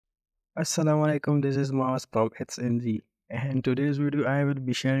Assalamu alaikum, this is Maz from ItsMZ, and in today's video I will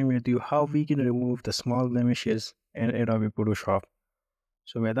be sharing with you how we can remove the small blemishes in Adobe Photoshop.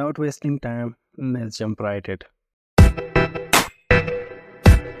 So without wasting time, let's jump right in.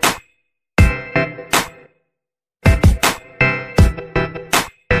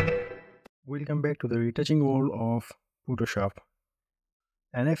 Welcome back to the retouching world of Photoshop.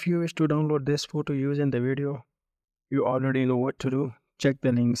 And if you wish to download this photo used in the video, you already know what to do. Check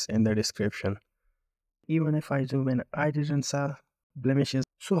the links in the description. Even if I zoom in, I didn't see blemishes.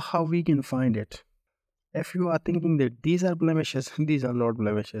 So how we can find it? If you are thinking that these are blemishes, these are not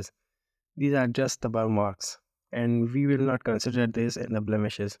blemishes. These are just the burn marks, and we will not consider this in the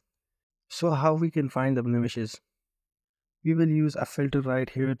blemishes. So how we can find the blemishes? We will use a filter right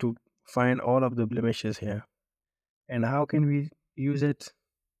here to find all of the blemishes here. And how can we use it?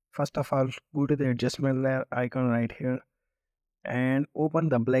 First of all, go to the adjustment layer icon right here and open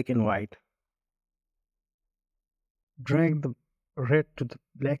the black and white. Drag the red to the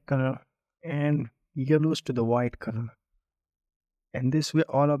black color and yellows to the white color. And this way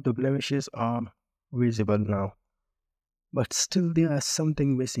all of the blemishes are visible now. But still there is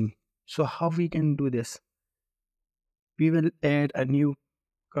something missing. So how we can do this? We will add a new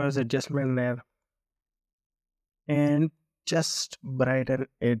color adjustment layer and just brighten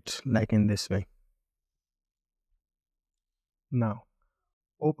it like in this way. Now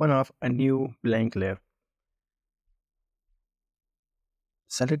open up a new blank layer.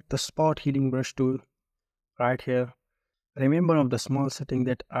 Select the spot healing brush tool right here. Remember of the small setting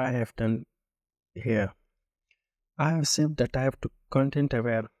that I have done here. I have saved the type to content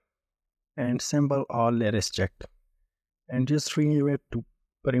aware and symbol all layer is checked, and just rename it to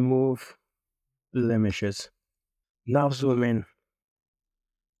remove blemishes. Now zoom in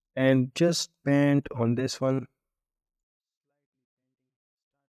and just paint on this one.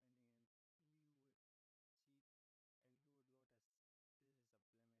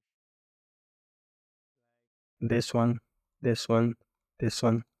 This one, this one, this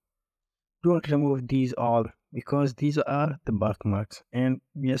one. Don't remove these all because these are the birthmarks. And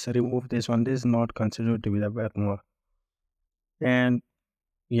yes, remove this one. This is not considered to be the birthmark. And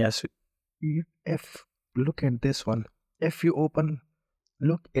yes, if look at this one. If you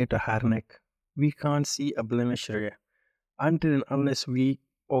look at a hair neck, we can't see a blemish here until and unless we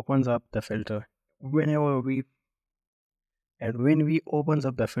opens up the filter. When we opens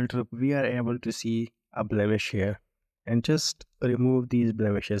up the filter, we are able to see a blemish here, and just remove these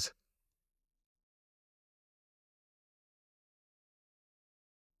blemishes.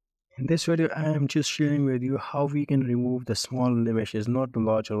 In this video, I am just sharing with you how we can remove the small blemishes, not the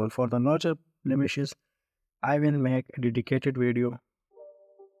larger one. For the larger blemishes, I will make a dedicated video.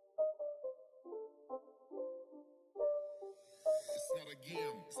 It's not a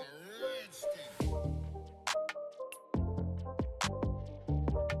game, it's a rich thing.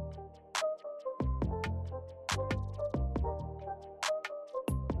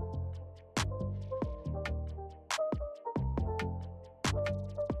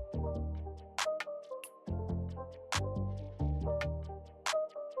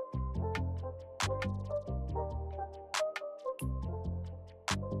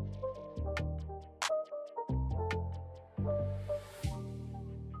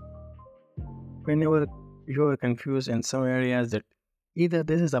 Whenever you are confused in some areas that either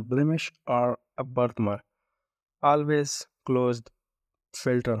this is a blemish or a birthmark, always close the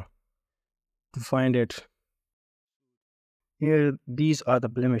filter to find it. Here, these are the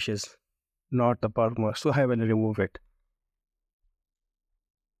blemishes, not the birthmark, so I will remove it.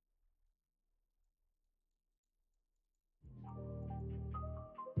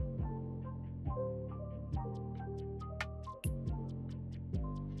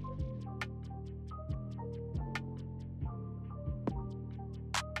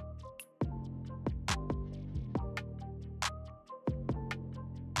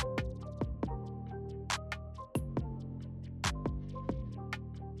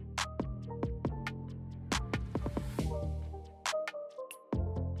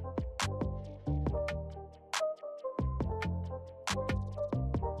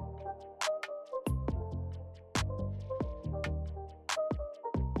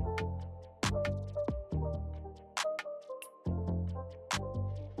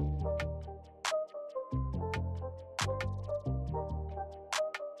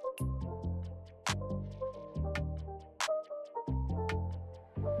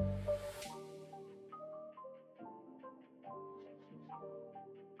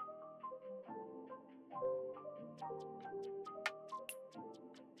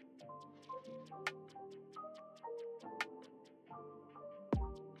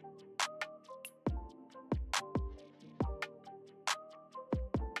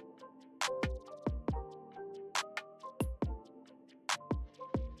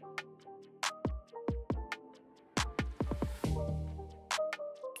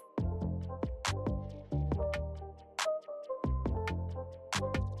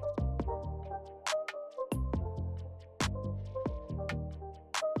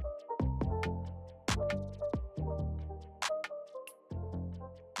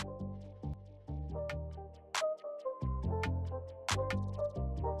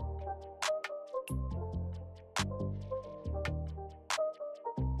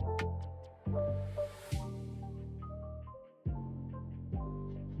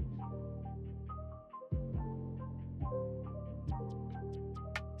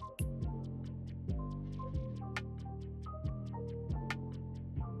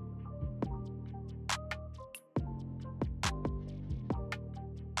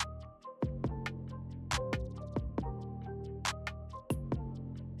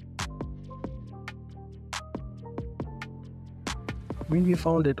 When we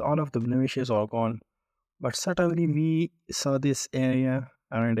found that all of the blemishes are gone, but suddenly we saw this area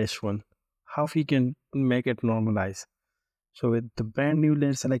around H1, how we can make it normalize. So with the brand new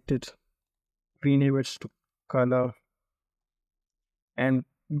layer selected, rename it to color and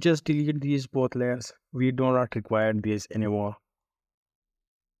just delete these both layers. We do not require these anymore.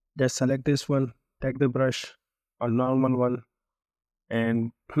 Just select this one, take the brush, a normal one,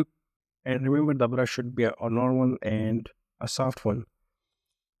 and remember the brush should be a normal and a soft one.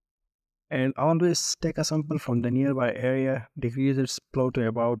 And always take a sample from the nearby area, decrease its flow to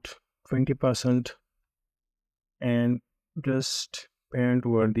about 20%, and just pan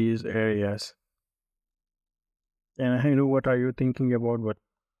toward these areas. And I know what are you thinking about, but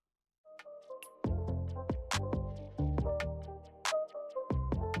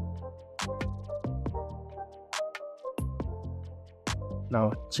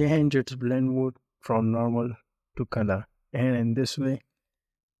now change its blend mode from normal to color. And in this way,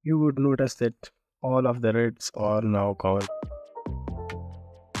 you would notice that all of the reds are now covered.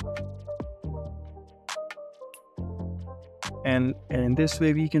 And in this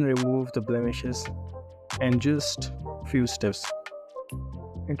way, we can remove the blemishes in just few steps.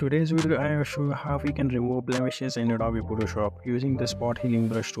 In today's video, I will show you how we can remove blemishes in Adobe Photoshop using the spot healing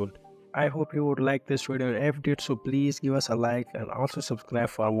brush tool. I hope you would like this video, and if you did so, please give us a like and also subscribe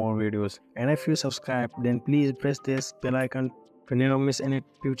for more videos. And if you subscribe, then please press this bell icon to never miss any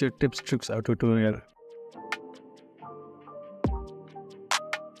future tips, tricks or tutorial.